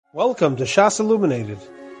Welcome to Shas Illuminated.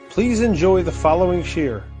 Please enjoy the following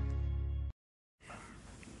shir.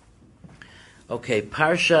 Okay,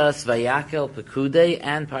 Parshas Vayakhel, Pekudei,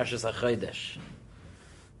 and Parshas HaChodesh,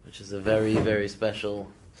 which is a very, very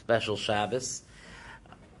special Shabbos.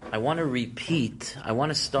 I want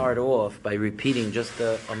to start off by repeating just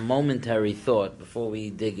a momentary thought before we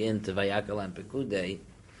dig into Vayakhel and Pekudei.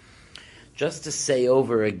 Just to say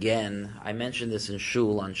over again, I mentioned this in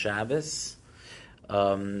Shul on Shabbos,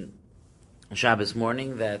 Shabbos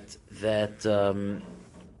morning, that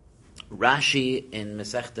Rashi in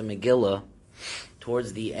Masechta Megillah,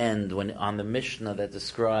 towards the end, when on the Mishnah that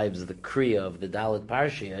describes the Kriya of the Dalet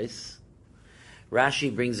Parshiyos,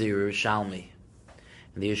 Rashi brings a Yerushalmi.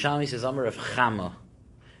 And the Yerushalmi says, Amar of Chama.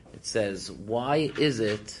 It says, why is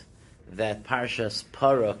it that Parshas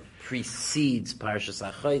Parah precedes Parshas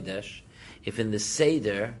HaChodesh, if in the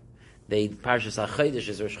Seder, Parshas HaChodesh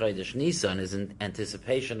is Rosh Chodesh Nisan, is in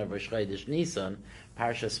anticipation of Rosh Chodesh Nisan.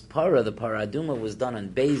 Parshas Parah, the Parah Aduma, was done on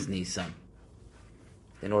Beis Nisan,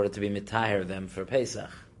 in order to be mitaher them for Pesach.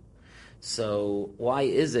 So why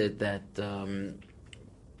is it that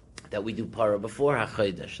we do Parah before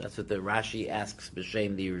HaChodesh? That's what the Rashi asks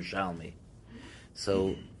b'shem the Yerushalmi.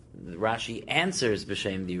 So Rashi answers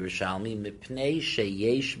b'shem the Yerushalmi, mipnei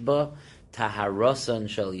sheyesh ba taharasan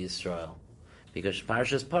shel Yisrael. Because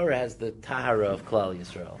Parshas Parah has the Tahara of Klal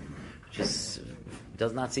Yisrael, which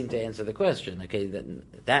does not seem to answer the question. Okay,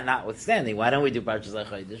 that notwithstanding, why don't we do Parshas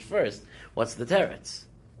HaChodesh first? What's the teretz?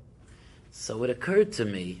 So it occurred to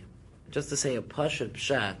me, just to say a Pashat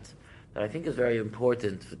Pshat, that I think is very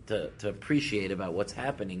important to appreciate about what's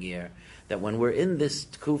happening here, that when we're in this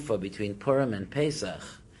tkufa between Purim and Pesach,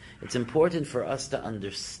 it's important for us to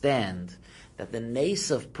understand that the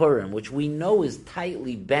Nes of Purim, which we know is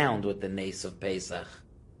tightly bound with the Nes of Pesach.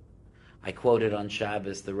 I quoted on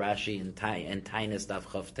Shabbos the Rashi in Tainus Daf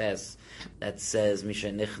Chavtes that says,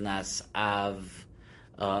 Misha Nichnas Av,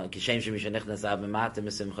 Kishem Misha Nichnas Av Mimata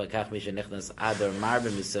Misimcha, Kach Misha Nichnas Adar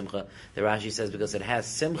Marbe Misimcha. The Rashi says because it has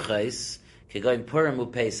Simchais, Kigoyim Purim u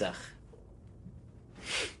Pesach.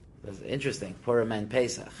 That's interesting, Purim and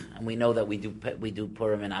Pesach. And we know that we do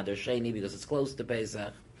Purim and Adar Sheni because it's close to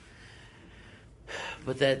Pesach.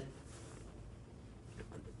 But that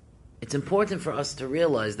it's important for us to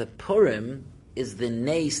realize that Purim is the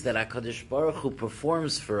nes that HaKadosh Baruch Hu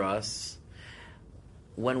performs for us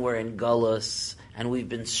when we're in Galus and we've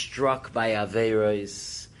been struck by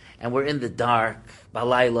Aveiros and we're in the dark,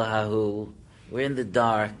 Balayla Hahu, we're in the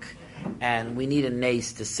dark and we need a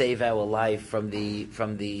nes to save our life from the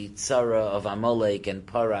tzara of Amalek and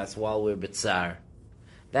Paras while we're B'tzar.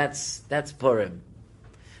 That's Purim.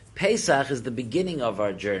 Pesach is the beginning of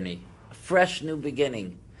our journey, a fresh new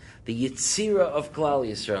beginning, the Yitzira of Klal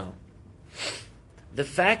Yisrael. The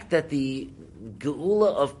fact that the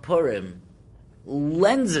Geula of Purim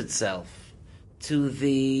lends itself to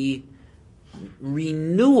the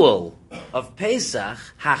renewal of Pesach,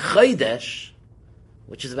 HaChodesh,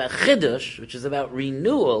 which is about Chidush, which is about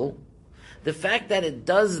renewal. The fact that it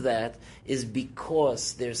does that is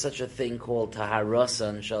because there's such a thing called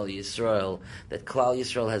Taharasan Shal Yisrael, that Klal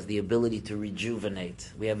Yisrael has the ability to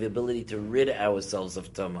rejuvenate. We have the ability to rid ourselves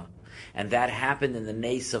of Tumah. And that happened in the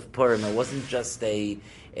Nes of Purim. It wasn't just a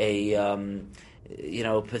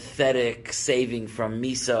pathetic saving from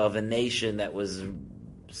Misa of a nation that was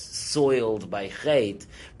soiled by Chait,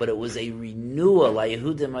 but it was a renewal.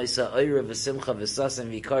 Yehudim Ma'isa Oira v'Simcha v'Sasim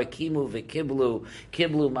v'Ikar Kimu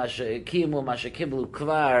v'Kiblu Masha Kiblu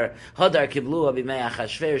Kvar Hadar Kiblu Abimei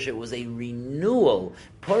Achashverosh. It was a renewal.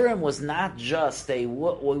 Purim was not just we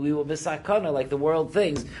were b'sakana like the world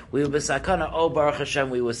thinks. We were b'sakana. Oh, Baruch Hashem,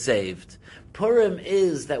 we were saved. Purim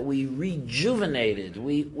is that we rejuvenated.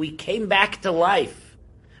 We came back to life.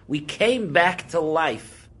 We came back to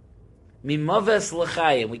life. Mimaves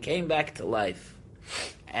l'chayim, we came back to life,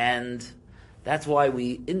 and that's why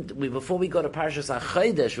we before we go to Parshas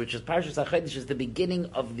HaChodesh, which is Parshas HaChodesh is the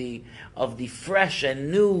beginning of the fresh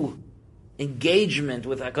and new engagement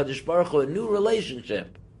with HaKadosh Baruch Hu, a new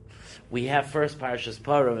relationship. We have first Parshas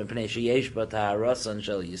Parah and Pnei Sheyesh Ba Taharasan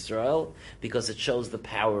Shel Yisrael because it shows the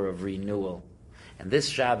power of renewal. And this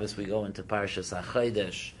Shabbos we go into Parshas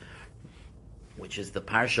HaChodesh, which is the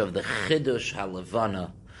parsha of the Chidush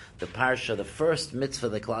HaLevana. The parsha, the first mitzvah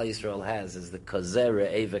that Klal Yisrael has is the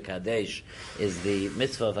Kazer Eva Kadesh, is the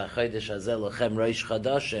mitzvah of HaChodesh Hazel Lachem Reish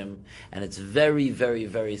Chadashim, and it's very, very,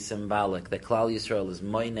 very symbolic that Klal Yisrael is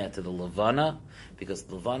moineh to the Levana, because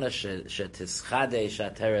Levana shetischadesh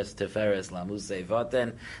ateres tiferes lamusei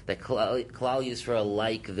vaten, that Klal Yisrael,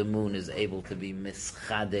 like the moon, is able to be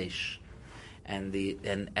mischadesh. and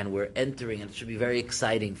we're entering, and it should be very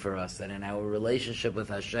exciting for us that in our relationship with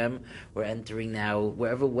Hashem, we're entering now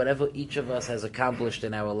whatever each of us has accomplished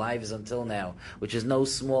in our lives until now, which is no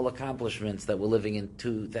small accomplishments, that we're living in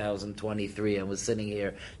 2023 and we're sitting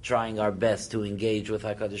here trying our best to engage with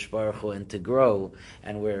HaKadosh Baruch Hu and to grow,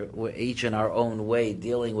 and we're each in our own way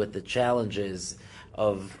dealing with the challenges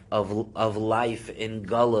of life in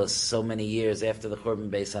Galus so many years after the Churban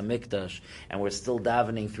Beis HaMikdash, and we're still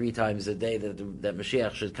davening 3 times a day that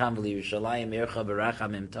Mashiach should come v'li Yerushalayim Yercha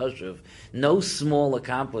Berachamim Toshuv. No small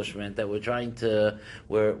accomplishment that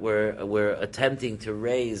we're attempting to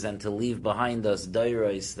raise and to leave behind us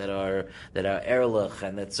dairos that are erlich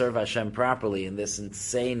and that serve Hashem properly in this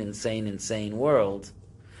insane world.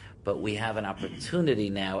 But we have an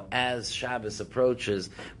opportunity now, as Shabbos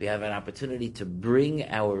approaches, we have an opportunity to bring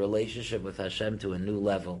our relationship with Hashem to a new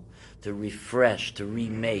level, to refresh, to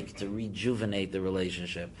remake, to rejuvenate the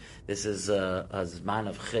relationship. This is a Zman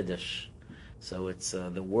of Chodesh. So it's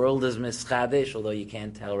the world is mischadesh, although you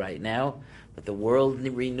can't tell right now, but the world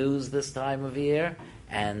renews this time of year,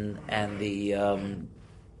 and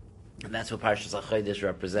that's what Parshas HaChodesh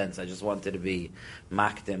represents. I just wanted to be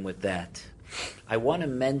makdim with that. I want to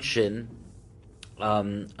mention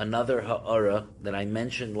another ha'ara that I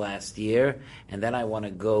mentioned last year, and then I want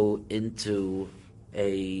to go into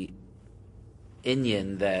a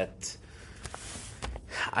inyan that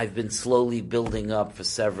I've been slowly building up for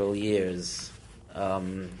several years.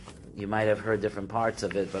 You might have heard different parts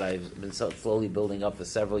of it, but I've been slowly building up for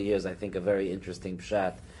several years. I think a very interesting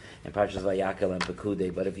pshat in Parshas Vayakhel and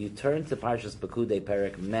Pekudei. But if you turn to Parshas Pekudei,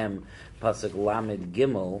 Perek Mem, Pasuk Lamed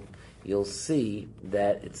Gimel, you'll see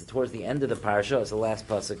that it's towards the end of the parsha. It's the last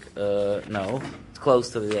pasuk. It's close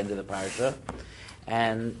to the end of the parsha,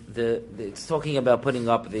 and it's talking about putting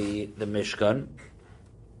up the Mishkan.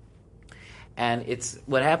 And it's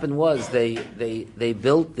what happened was they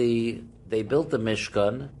built the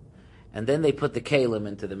Mishkan, and then they put the Kalim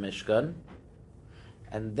into the Mishkan,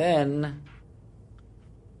 and then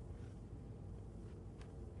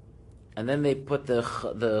they put the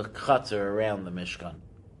Chatzar around the Mishkan.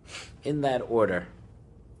 In that order,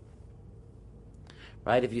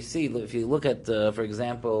 right? If you look at, for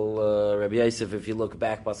example, Rabbi Yosef, if you look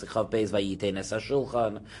back, Pasuk Chav Beis, Vayitein es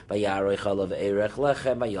hashulchan, Vayaroich alav eirech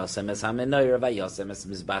lechem, Vayasem es hamenorah, Vayasem es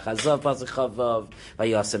mizbach hazav, Pasuk Chav Vav,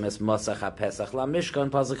 Vayasem es mosach hapesach lamishkan,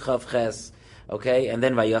 Pasuk Chav Ches. Okay, and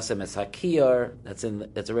then Vayasem es hakiyar.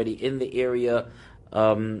 That's already in the area.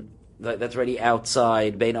 That's already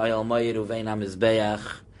outside. Bein oyel moed uvein hamizbeach.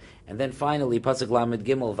 And then finally, Pasuk Lamed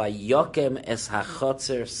Gimel, Vayokem es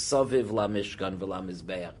hachotzer soviv la Mishkan v'la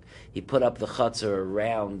Mizbeach. He put up the chotzer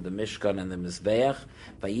around the Mishkan and the Mizbeach.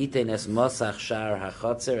 Vayitein es mosach shar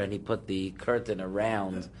hachotzer, and he put the curtain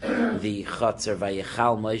around the chotzer.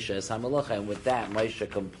 Vayakhel Moshe es hamalacha, and with that, Moshe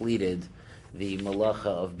completed the malacha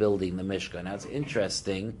of building the Mishkan. Now it's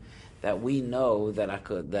interesting that we know that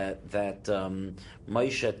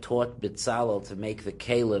Moshe taught Bitzalel to make the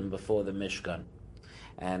kalim before the Mishkan.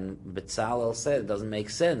 And Bitzalel said it doesn't make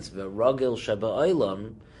sense. V'rogil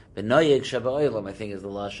shaba'olam, v'noyeg shaba'olam, I think is the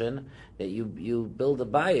lashon, that you build a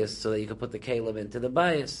bias so that you can put the kalim into the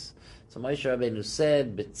bias. So Moshe Rabbeinu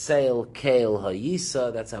said, B'tzeil keil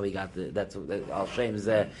ha'yisa. That's how he got that's Al Shem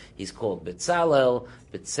Zeh. He's called Bitzalel.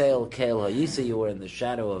 B'tzeil keil ha'yisa. You were in the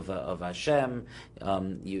shadow of Hashem.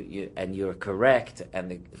 And you're correct.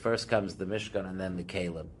 And first comes the Mishkan and then the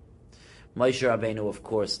kalim. Moshe Rabbeinu, of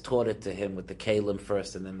course, taught it to him with the Kalim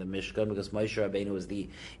first and then the Mishkan, because Moshe Rabbeinu is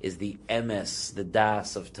the emes, the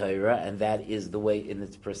das of Torah, and that is the way, in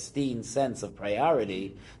its pristine sense of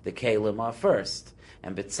priority, the Kalim are first.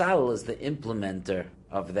 And Bitzalel is the implementer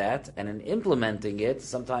of that, and in implementing it,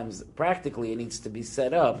 sometimes practically it needs to be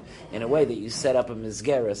set up in a way that you set up a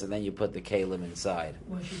Mizgeres and then you put the Kalim inside.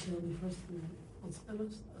 Why should it be first?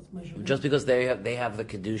 Just because they have the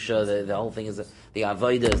kedusha, the whole thing is the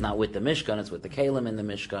avodah is not with the Mishkan; it's with the kalim in the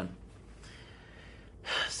Mishkan.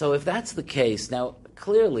 So if that's the case, now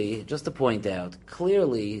clearly, just to point out,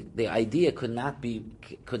 clearly the idea could not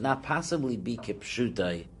possibly be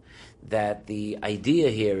kipshutai. That the idea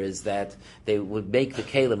here is that they would make the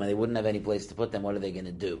kalim and they wouldn't have any place to put them. What are they going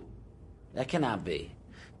to do? That cannot be,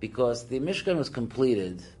 because the Mishkan was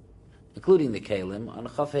completed, including the kalim, on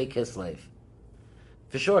Chafei Kislev.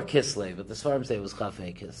 For sure, Kislev, but the Sfarim say it was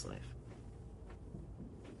Chafei Kislev.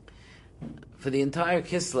 For the entire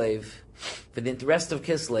Kislev, for the rest of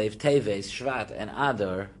Kislev, Teves, Shvat, and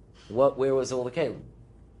Adar, where was all the Kalim?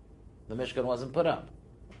 The Mishkan wasn't put up.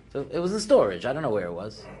 So it was in storage. I don't know where it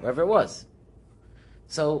was, wherever it was.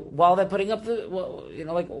 So while they're putting up still,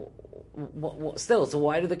 so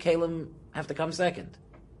why do the Kalim have to come second?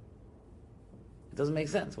 It doesn't make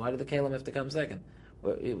sense. Why did the Kalim have to come second?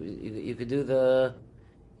 Well, you could do the,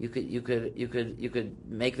 you could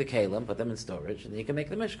make the Kalim, put them in storage, and then you can make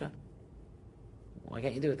the Mishkan. Why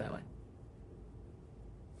can't you do it that way?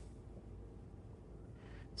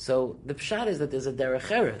 So the pshat is that there's a derech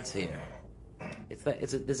eretz here.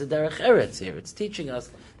 There's a derech eretz here. It's teaching us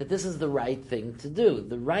that this is the right thing to do.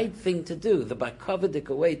 The right thing to do, the bakavedik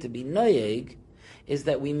way to be noyeg, is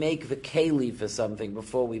that we make the keli for something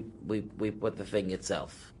before we put the thing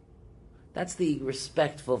itself. That's the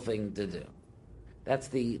respectful thing to do. That's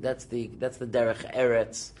the derech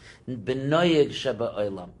eretz. Benoyeg sheba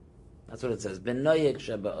olam. That's what it says. Benoyeg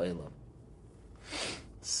sheba olam.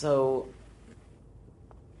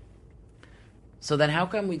 So then, how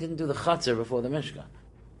come we didn't do the chatzar before the Mishkan?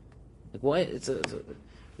 Like why?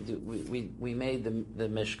 We made the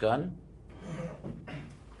Mishkan.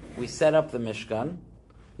 We set up the Mishkan.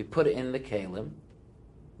 We put it in the Kalim,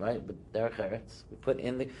 right? But derech eretz.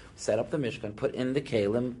 We set up the Mishkan. Put in the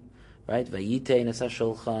Kalim, right? Vayitein es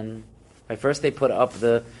hashulchan. Right. First it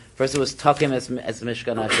was takim as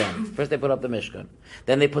Mishkan Hashem. First they put up the Mishkan.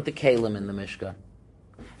 Then they put the Kalim in the Mishkan,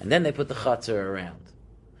 and then they put the chatzar around.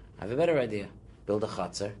 I have a better idea. Build a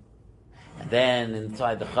chatzar, and then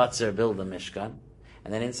inside the chatzar build the Mishkan,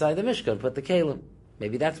 and then inside the Mishkan put the Kalim.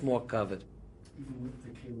 Maybe that's more covered. Even with the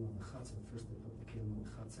Kalim on the chatzar, first they put the Kalim on the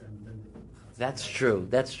chatzar, and then they put the chatzar.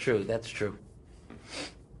 That's true.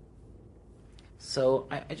 So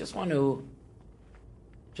I just want to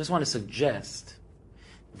suggest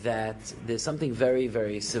that there's something very,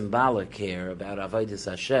 very symbolic here about Avodas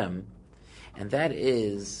Hashem, and that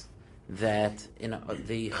is that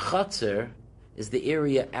the chatzar is the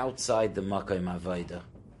area outside the Makom Avodah.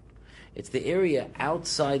 It's the area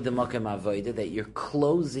outside the Makom Avodah that you're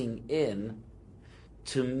closing in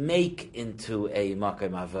to make into a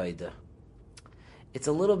Makom Avodah. It's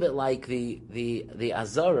a little bit like the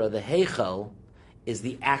Azara, the Heichal, is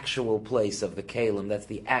the actual place of the Kalim. That's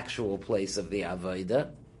the actual place of the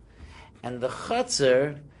Avodah. And the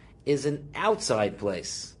Chatzar is an outside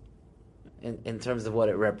place in terms of what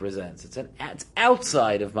it represents. It's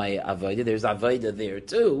outside of my Avodah. There's Avodah there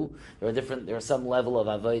too. There's some level of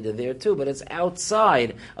Avodah there too, but it's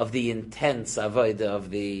outside of the intense Avodah of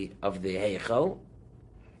the Heichal.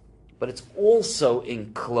 But it's also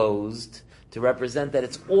enclosed to represent that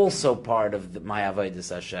it's also part of my Avodas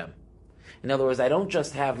Hashem. In other words, I don't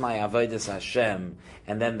just have my Avodas Hashem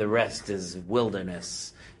and then the rest is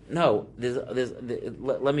wilderness. No,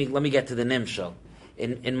 let me get to the nimshal.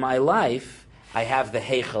 In my life, I have the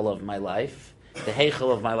heichal of my life. The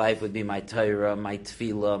heichal of my life would be my Torah, my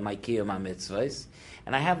tefillah, my kiyum mitzvahs.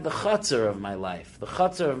 And I have the chatzar of my life. The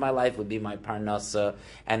chatzar of my life would be my parnasa,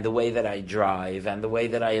 and the way that I drive, and the way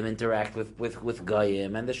that I interact with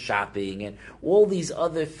goyim, and the shopping, and all these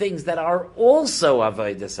other things that are also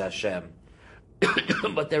avodas Hashem.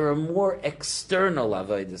 But there are more external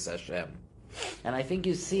avodas Hashem. And I think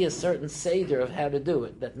you see a certain seder of how to do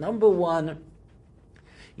it. That number one,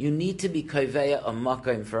 you need to be koveya a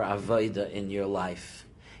makom for avodah in your life.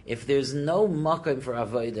 If there's no makom for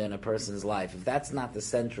avodah in a person's life, if that's not the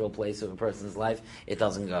central place of a person's life, it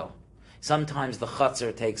doesn't go. Sometimes the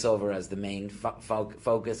chutzner takes over as the main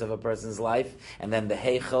focus of a person's life, and then the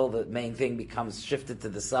heichel, the main thing, becomes shifted to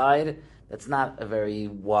the side. That's not a very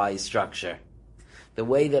wise structure. The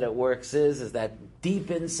way that it works is that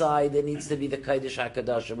deep inside there needs to be the Kodesh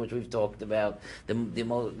HaKadoshim, which we've talked about, the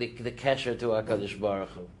kesher to HaKadosh Baruch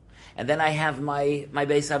Hu. And then I have my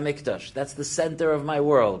Beis HaMikdash. That's the center of my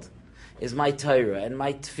world, is my Torah and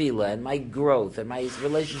my Tefillah and my growth and my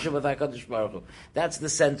relationship with HaKadosh Baruch Hu. That's the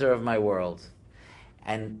center of my world.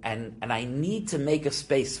 And I need to make a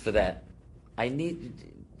space for that.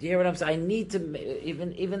 Do you hear what I'm saying? I need to,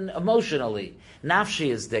 even emotionally, nafshi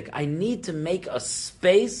is dik. I need to make a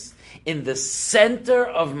space in the center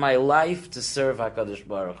of my life to serve HaKadosh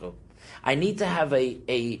Baruch Hu. I need to have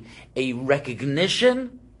a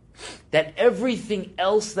recognition that everything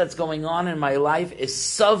else that's going on in my life is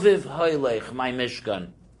saviv hoylech, my mishkan.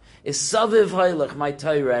 Is saviv hoylech, my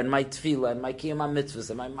Torah and my tefillah and my kiyum mitzvahs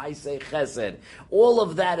and my ma'aseh chesed. All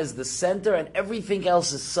of that is the center, and everything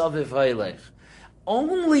else is saviv hoylech.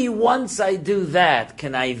 Only once I do that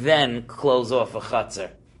can I then close off a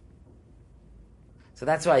chatzar. So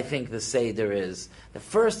that's why I think the Seder is that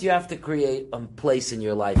first you have to create a place in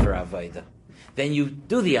your life for Avodah. Then you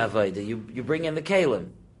do the Avodah. You bring in the Kalim.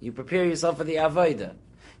 You prepare yourself for the Avodah.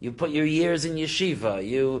 You put your years in yeshiva.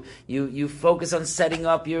 You focus on setting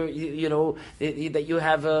up that you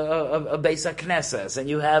have a Beis HaKnesses, and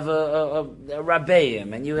you have a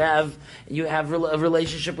Rabbeim, and you have a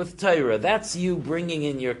relationship with Torah. That's you bringing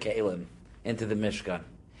in your Kalim into the Mishkan.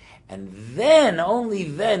 And then, only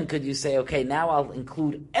then, could you say, okay, now I'll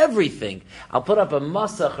include everything. I'll put up a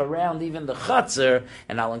masach around even the chatzar,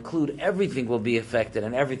 and I'll include everything will be affected,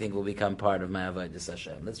 and everything will become part of my avodas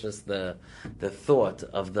Hashem. That's just the thought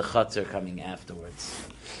of the chatzar coming afterwards.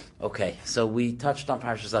 Okay, so we touched on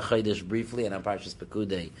Parshas HaChodesh briefly, and on Parshas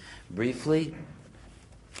Pekudei briefly.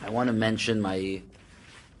 I want to mention my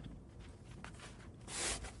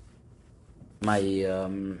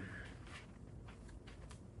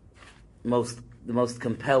the most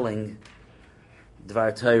compelling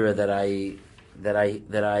Dvar Torah that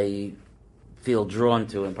I feel drawn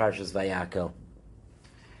to in Parshas Vayakhel,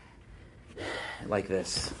 like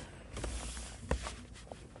this.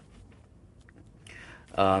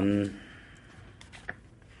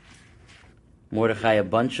 Mordechai, a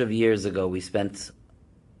bunch of years ago, we spent,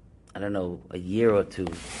 I don't know, a year or two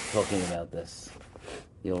talking about this.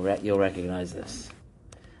 You'll recognize this.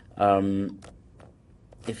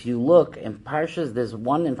 If you look in Parshas, there's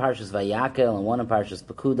one in Parshas Vayakhel and one in Parshas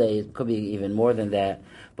Pekudei. It could be even more than that.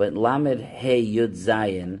 But Lamed Hey Yud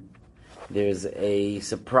Zayin, there's a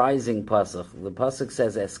surprising pasuk. The pasuk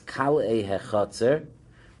says, "Es kalei hechatzer,"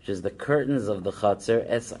 which is the curtains of the chatzar.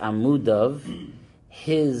 Es amudav,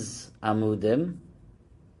 his amudim.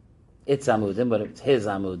 It's amudim, but it's his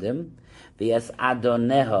amudim. The es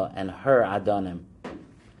adoneha, and her adonim.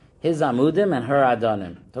 His amudim and her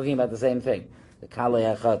adonim. Talking about the same thing. The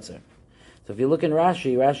kalei hachatzer. So if you look in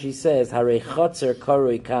Rashi, Rashi says, "Harei chatzer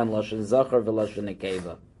karui kan lashon zachar v'lashon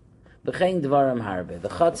nekeva." B'chein dvarim harbe. The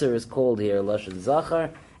chatzer is called here lashon zachar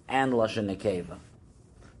and lashon nekeva.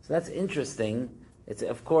 So that's interesting. It's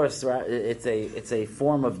of course it's a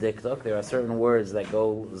form of diktuk. There are certain words that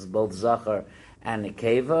go both zachar and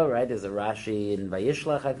nekeva. Right? There's a Rashi in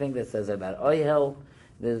Vayishlach, I think, that says about oihel.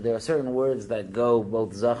 There are certain words that go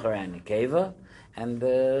both zachar and nekeva. And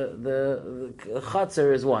the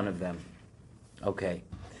chatzar is one of them. Okay.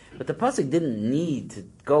 But the pasuk didn't need to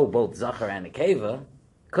go both zachar and nekeva.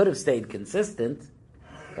 Could have stayed consistent.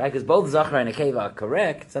 Right? Because both zachar and nekeva are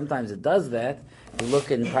correct. Sometimes it does that. If you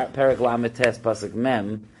look in Perek Lamed Tes pasuk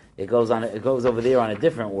Mem, it goes over there on a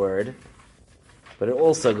different word. But it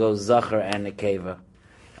also goes zachar and nekeva.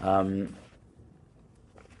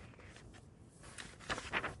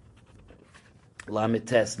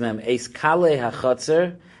 Lamites mem es kale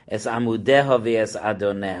hachatzer es amudeha v'es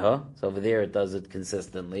adoneha. So over there it does it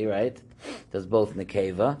consistently, right? It does both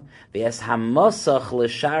nekeva. V'es hamosach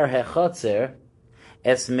l'shar hachatzer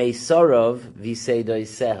es meisorov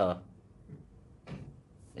v'seidoiseha.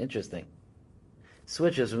 Interesting.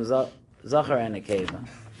 Switches from zachar and nekeva.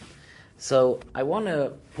 So I want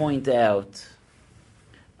to point out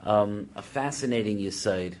a fascinating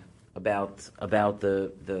yesod about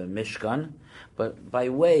the Mishkan, but by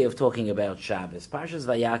way of talking about Shabbos. Parshas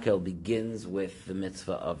Vayakhel begins with the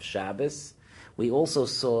mitzvah of Shabbos. We also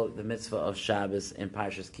saw the mitzvah of Shabbos in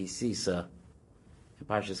Parshas Kisisa.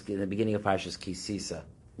 In the beginning of Parshas Kisisa,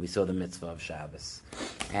 we saw the mitzvah of Shabbos.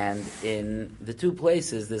 And in the two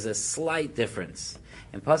places, there's a slight difference.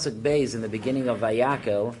 In Pasuk Beis, in the beginning of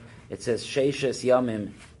Vayakhel, it says, Sheishes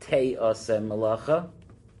Yamim Tei Aseh Melacha.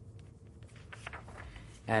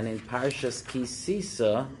 And in Parshas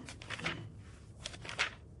Kisisa,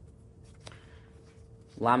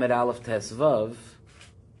 Lamed Aleph Tes Vav,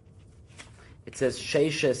 it says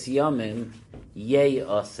Sheishes Yamim Yei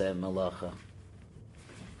Aseh Melacha.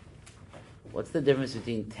 What's the difference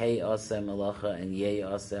between Tei Aseh Melacha and Yei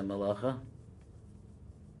Aseh Melacha?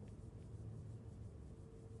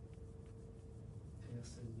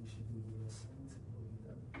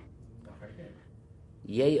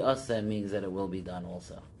 Yei Aseh means that it will be done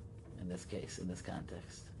also, in this case, in this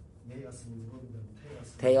context.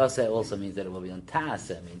 Tei Aseh also means that it will be done.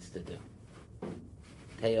 Ta'aseh means to do.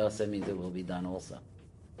 Tei Aseh means it will be done also.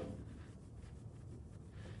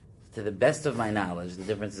 To the best of my knowledge, the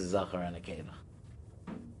difference is Zachar and Nekeva.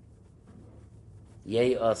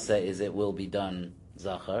 Yei Aseh is it will be done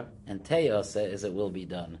Zachar, and Tei Aseh is it will be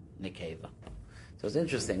done Nekeva. So it's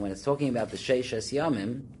interesting, when it's talking about the Sheishes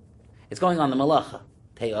Yamim, it's going on the Malacha.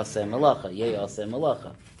 Tei Aseh Malacha, Yei Aseh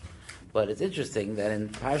Malacha. But it's interesting that in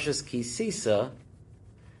Parshas Kisisa,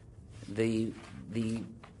 the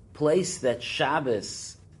place that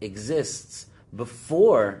Shabbos exists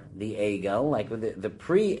before the Egel, like the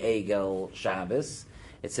pre-Egel Shabbos,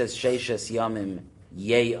 it says Sheishes Yamim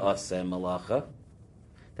Yei Aseh Malacha,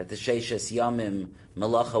 that the Sheishes Yamim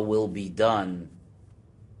Malacha will be done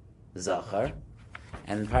Zachar.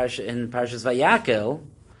 And in Parshas Vayakhel,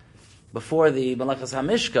 before the Malachas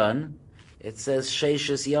HaMishkan, it says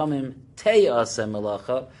Sheishes Yamim Tei Aseh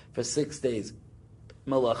Malacha, for 6 days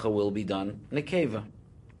Malacha will be done Nekeva.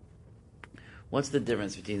 What's the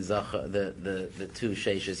difference between the two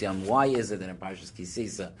Sheishes Yom? Why is it that in Parshas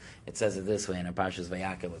Kisisa it says it this way, and in Parshas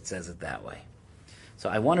Vayakhel it says it that way? So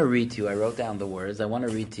I want to read to you, I wrote down the words, I want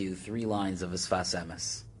to read to you 3 lines of a Sfas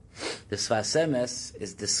Emes. The Sfas Emes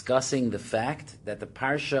is discussing the fact that the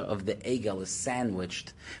Parsha of the Egel is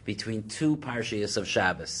sandwiched between 2 Parshas of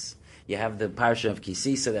Shabbos. You have the Parsha of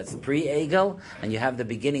Kisisa, that's pre-Egel, and you have the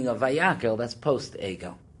beginning of Vayakhel, that's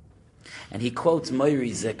post-Egel. And he quotes Moiri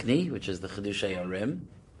Zikni, which is the Chiddushei Arim,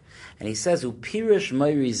 and he says, Upirish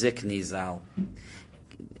Moiri Zikni Zal.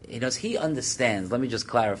 He understands, let me just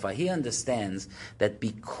clarify, he understands that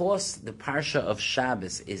because the Parsha of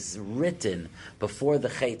Shabbos is written before the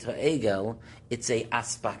Chet HaEgel, it's a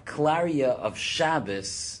aspaklaria of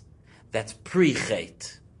Shabbos that's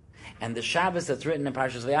pre-Chet. And the Shabbos that's written in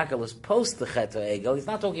Parshas Vayakhel is post the Chet HaEgel. He's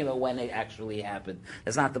not talking about when it actually happened.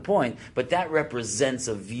 That's not the point. But that represents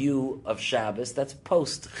a view of Shabbos that's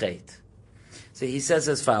post Chet. So he says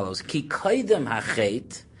as follows, Ki koidem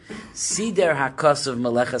ha-Chet, Sider HaKosav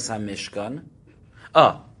Melechas HaMishkan.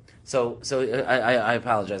 So I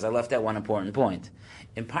apologize. I left out one important point.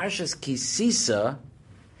 In Parshas Kisisa,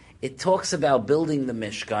 it talks about building the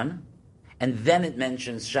Mishkan, and then it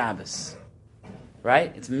mentions Shabbos.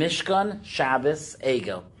 Right? It's Mishkan, Shabbos,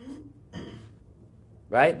 Egel.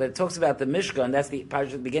 Right? But it talks about the Mishkan, that's the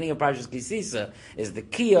beginning of Parshas Kisisa, is the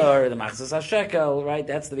Kiyar, the Machzas HaShekel, right?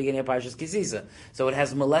 That's the beginning of Parshas Kisisa. So it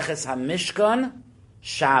has Melechas HaMishkan,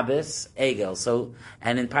 Shabbos, Egel. So,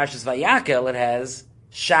 and in Parshas Vayakhel it has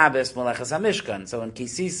Shabbos, Melechas HaMishkan. So in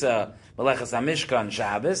Kisisa, Melechas HaMishkan,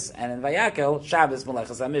 Shabbos, and in Vayakhel, Shabbos,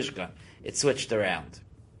 Melechas HaMishkan. It switched around.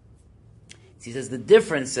 He says the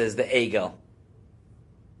difference is the Egel.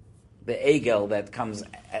 The Egel that comes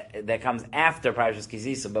after Parshas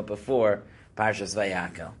Kisisa, but before Parshas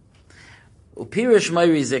Vayakhel. Upirish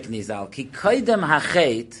Moiri Zikni Zal, Ki koidem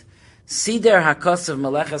ha-Chet, Sider HaKosav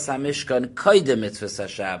Melechas HaMishkan koidem mitzvahs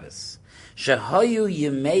HaShabbos. Shehoyu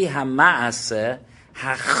yimei ha-ma'aseh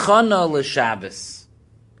hachona l'Shabbos.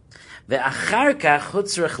 Ve'achar kach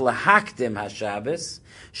hutzrich lahakdim HaShabbos,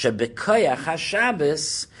 shebekoyach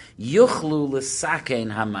HaShabbos yuchlu l'sakein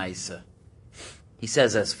ha-maisa. He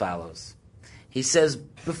says as follows. He says,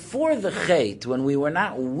 before the Chet, when we were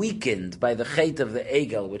not weakened by the Chet of the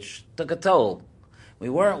Egel, which took a toll, we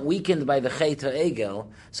weren't weakened by the Chet HaEgel,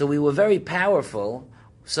 so we were very powerful,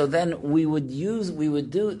 so then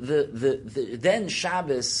then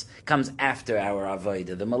Shabbos comes after our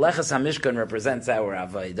Avodah. The Melechas HaMishkan represents our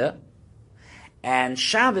Avodah, and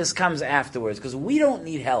Shabbos comes afterwards, because we don't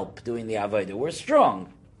need help doing the Avodah. We're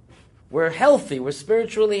strong. We're healthy. We're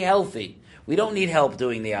spiritually healthy. We don't need help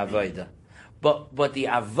doing the Avodah. But the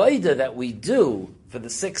Avodah that we do for the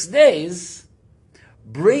 6 days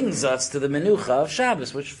brings us to the Menucha of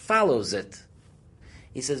Shabbos, which follows it.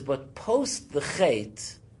 He says, but post the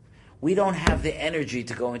Chet, we don't have the energy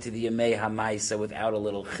to go into the Yemei HaMaisa without a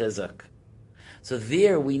little chizuk. So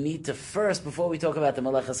there we need to first, before we talk about the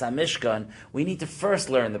Melechas HaMishkan, we need to first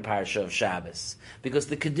learn the Parsha of Shabbos. Because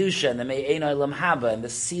the Kedusha and the Me'ein Olam Haba and the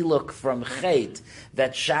Siluk from Chet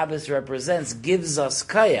that Shabbos represents gives us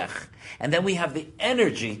Kayach. And then we have the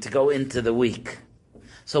energy to go into the week.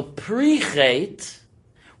 So pre-Chet,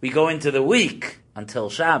 we go into the week until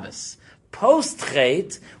Shabbos.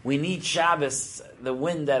 Post-Chet, we need Shabbos, the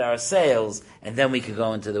wind at our sails, and then we can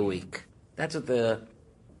go into the week. That's what the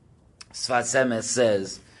Sfas Emes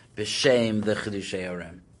says, b'shem the Chiddushei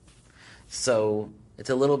Arim. So it's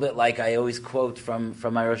a little bit like I always quote from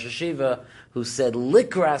my Rosh Hashiva, who said,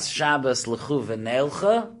 Likras Shabbos l'chu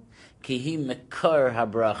v'neilcha, ki hi mekor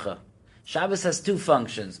habracha. Shabbos has 2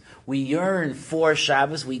 functions. We yearn for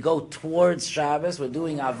Shabbos, we go towards Shabbos, we're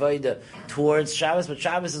doing Avodah towards Shabbos, but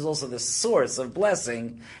Shabbos is also the source of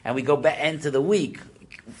blessing, and we go back into the week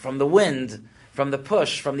from the wind, from the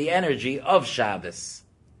push, from the energy of Shabbos.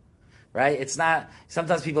 Right? It's not,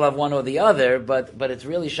 sometimes people have one or the other, but it's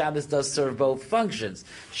really, Shabbos does serve both functions.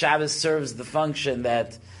 Shabbos serves the function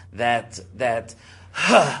that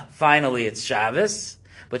finally it's Shabbos,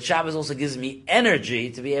 but Shabbos also gives me energy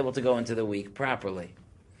to be able to go into the week properly.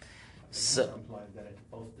 So that implies that it's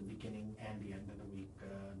both the beginning and the end of the week,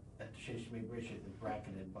 that Sheish Mebrishit is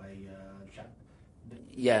bracketed by Shabbos.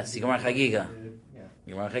 Yes, Yigmar Chagiga. Yeah.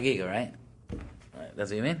 Yigmar Chagiga, right? That's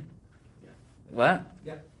what you mean? Yeah. What?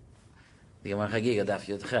 Yeah. The Yigmar Chagiga, Daf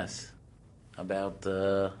Yud Ches, about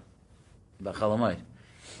Chol Hamoed.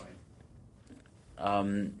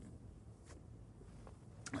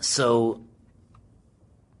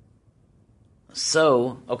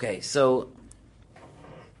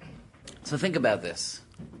 So think about this.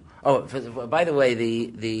 Oh, by the way,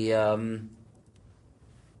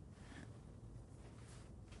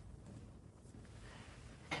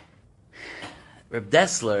 Reb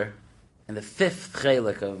Dessler, in the 5th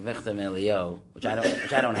chelik of Mechtam Eliyahu, which I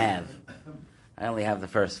don't have. I only have the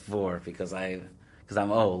first 4 because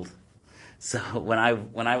I'm old. So when I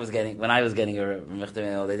was getting a Mechtam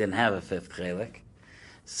Eliyahu, they didn't have a 5th chelik.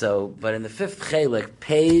 So, but in the 5th chelik,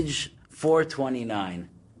 page 429,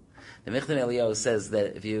 the Mechtam Eliyahu says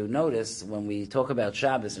that if you notice when we talk about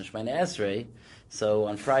Shabbos and Shemona Esrei, so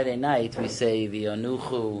on Friday night we say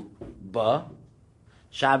V'yanuchu ba.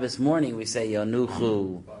 Shabbos morning we say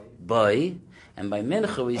Yanuchu Bai, and by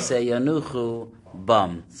Mincha we say Yanuchu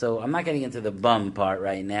Bum. So I'm not getting into the bum part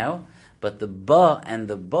right now, but the Ba and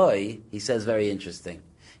the Bai, he says very interesting.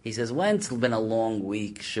 He says, when it's been a long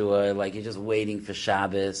week, sure, like you're just waiting for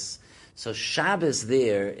Shabbos. So Shabbos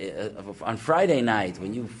there, on Friday night,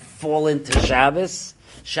 when you fall into Shabbos,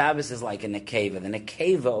 Shabbos is like a nekeva. The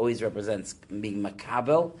nekeva always represents being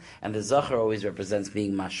makabel, and the zachar always represents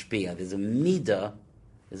being mashpia. There's a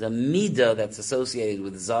midah that's associated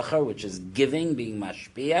with zachar, which is giving, being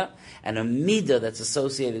mashpia, and a midah that's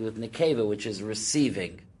associated with nekeva, which is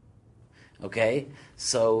receiving. Okay?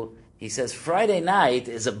 So he says Friday night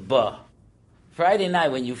is a ba. Friday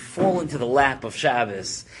night, when you fall into the lap of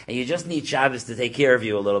Shabbos, and you just need Shabbos to take care of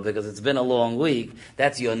you a little because it's been a long week,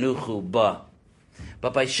 that's Yonuchu Ba.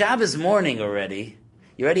 But by Shabbos morning already,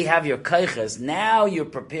 you already have your kaiches, now you're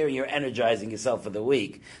preparing, you're energizing yourself for the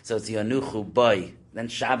week, so it's Yonuchu Ba. Then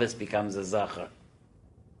Shabbos becomes a Zachar.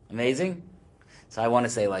 Amazing? So I want to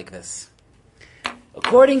say like this.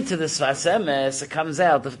 According to the Sfas Emes, it comes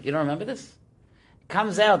out, you don't remember this? It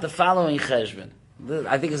comes out the following cheshbon.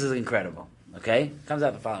 I think this is incredible. Okay? Comes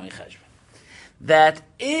out the following cheshbon. That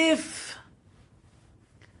if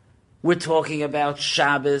we're talking about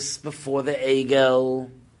Shabbos before the Egel,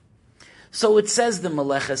 so it says the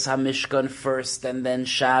Meleches HaMishkan first and then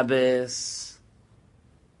Shabbos.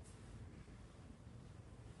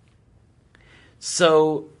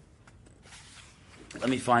 So, let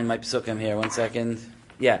me find my psukim here, 1 second.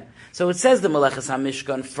 Yeah. So it says the Meleches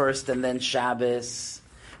HaMishkan first and then Shabbos,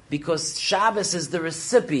 because Shabbos is the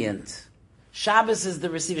recipient. Shabbos is the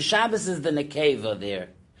receiver. Shabbos is the nekeva there.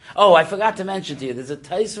 Oh, I forgot to mention to you, there's a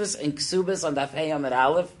Taisvus in Ksubis on Daf Hey Amud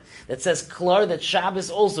Aleph that says klar that Shabbos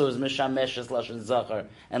also is Mishameshes Lashon Zachar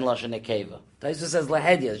and Lashon Nekeva. Taisvus says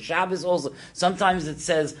Lahedya. Shabbos also. Sometimes it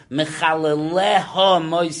says Mechaleleha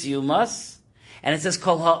Mois Yumas, and it says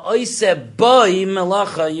Kol Ha'oise Boi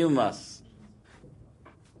Melacha Yumas.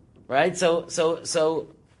 Right? So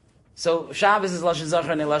Shabbos is Lashon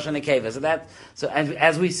Zachar and Lashon Nekeva. And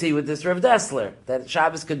as we see with this Rav Dessler, that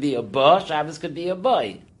Shabbos could be a ba, Shabbos could be a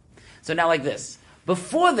bai. So now like this.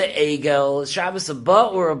 Before the Egel, is Shabbos a ba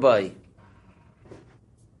or a bai?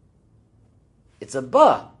 It's a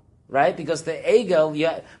ba, right? Because the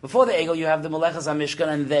Egel, before the Egel you have the Meleches HaMishkan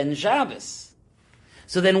and then Shabbos.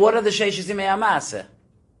 So then what are the Sheishes Yimei HaMaseh?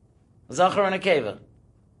 Zachar and Nekeva.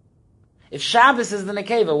 If Shabbos is the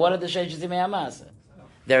Nekeva, what are the Sheishes Yimei HaMaseh?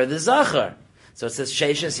 They're the Zachar. So it says,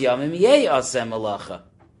 Sheishes Yamim Yei Aseh Melacha.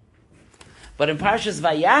 But in Parshas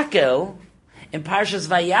Vayakhel,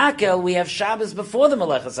 we have Shabbos before the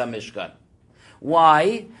Meleches HaMishkan.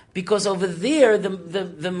 Why? Because over there, the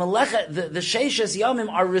Sheishes Yamim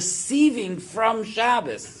are receiving from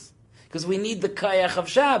Shabbos. Because we need the Kayach of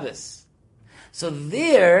Shabbos. So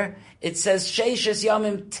there, it says Sheishes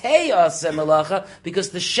Yamim Teyaseh Melacha,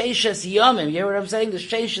 because the Sheishes Yamim, you hear what I'm saying? The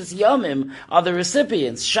Sheishes Yamim are the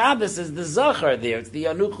recipients. Shabbos is the Zachar there, it's the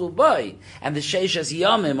Yanuchu Bai, and the Sheishes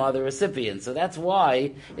Yamim are the recipients. So that's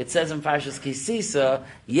why it says in Parshas Kisisa,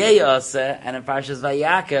 Yeyaseh, and in Parshas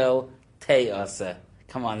Vayakhel, Teyaseh.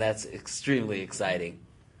 Come on, that's extremely exciting.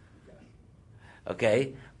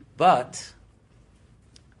 Okay? But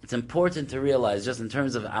it's important to realize, just in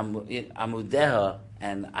terms of Amudeha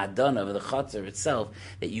and Adana, the Chatzar itself,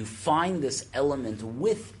 that you find this element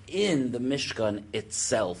within the Mishkan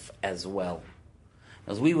itself as well.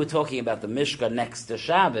 As we were talking about the Mishkan next to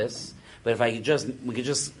Shabbos, but if we could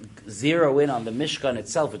just zero in on the Mishkan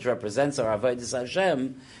itself, which represents our Avodas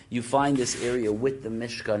Hashem, you find this area with the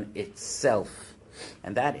Mishkan itself.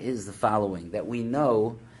 And that is the following, that we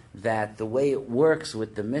know that the way it works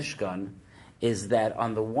with the Mishkan is that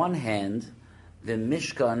on the one hand, the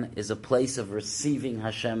Mishkan is a place of receiving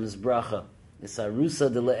Hashem's bracha. It's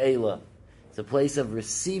arusa de le'ela. It's a place of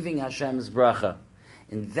receiving Hashem's bracha.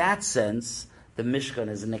 In that sense, the Mishkan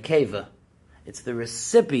is a nekeva. It's the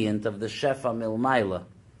recipient of the shefa milmaila.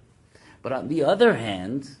 But on the other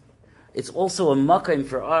hand, it's also a makom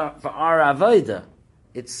for our avodah.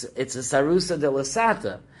 It's a sarusa de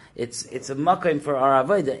lasata. It's a makom for our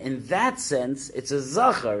avodah. In that sense, it's a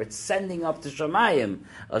zachar. It's sending up to Shamayim,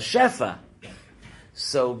 a shefa.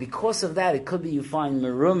 So because of that, it could be you find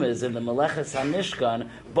merumas in the Meleches HaMishkan,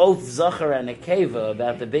 both Zachar and Nekeva,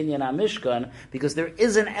 about the Binyan HaMishkan, because there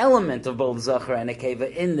is an element of both Zachar and Nekeva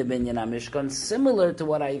in the Binyan HaMishkan, similar to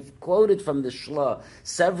what I've quoted from the Shla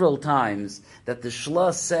several times, that the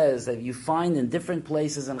Shla says that you find in different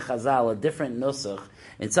places in Chazal a different nusach.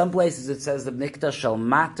 In some places it says the Mikdash Shel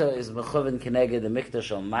Mata is Mechuven Keneged the Mikdash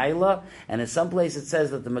Shel Maila, and in some places it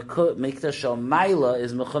says that the Mikdash Shel Maila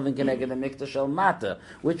is Mechuven Keneged the Mikdash Shel Mata.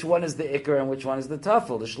 Which one is the Iker and which one is the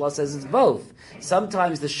Tafel? The Shla says it's both.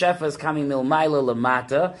 Sometimes the Shefa is coming Mil Maila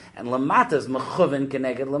Lamata, and Lamata is Mechuven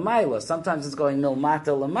Keneged Lamaila. Sometimes it's going Mil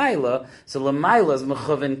Mata Lamaila, so Lamaila is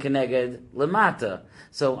Mechuven Keneged Lamata.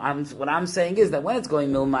 So what I'm saying is that when it's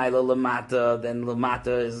going Milmaila Lamata, then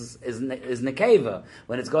Lamata is Nekeva.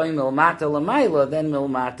 When it's going Milmata Lamaila, then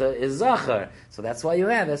Milmata is Zachar. So that's why you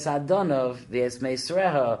have Es Adonov, the Es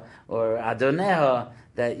Meisreha, or Adoneha,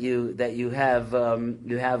 that you have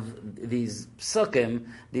these psukim,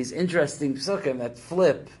 these interesting psukim that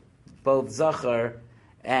flip both Zachar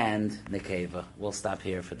and Nekeva. We'll stop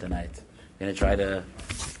here for tonight. We're going to try to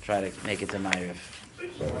make it to Ma'ariv.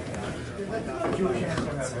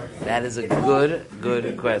 That is a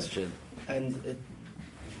good question. And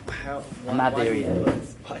how? I'm not there yet.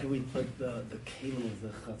 Why do we put the kelim of the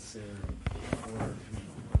chatzir before?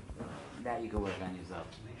 That you can work on yourself.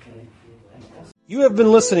 You have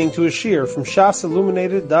been listening to a shiur from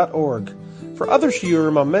shasilluminated.org. For other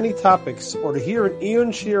shiurim on many topics, or to hear an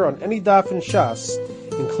Iyun shiur on any daf in Shas,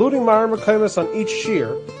 including Ma'ar Mekaymas on each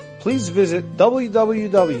shiur, please visit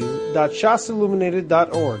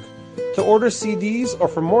www.shasilluminated.org. To order CDs or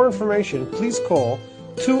for more information, please call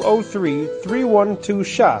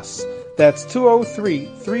 203-312-SHAS. That's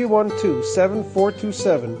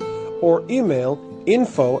 203-312-7427, or email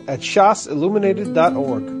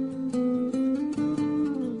info@shasilluminated.org.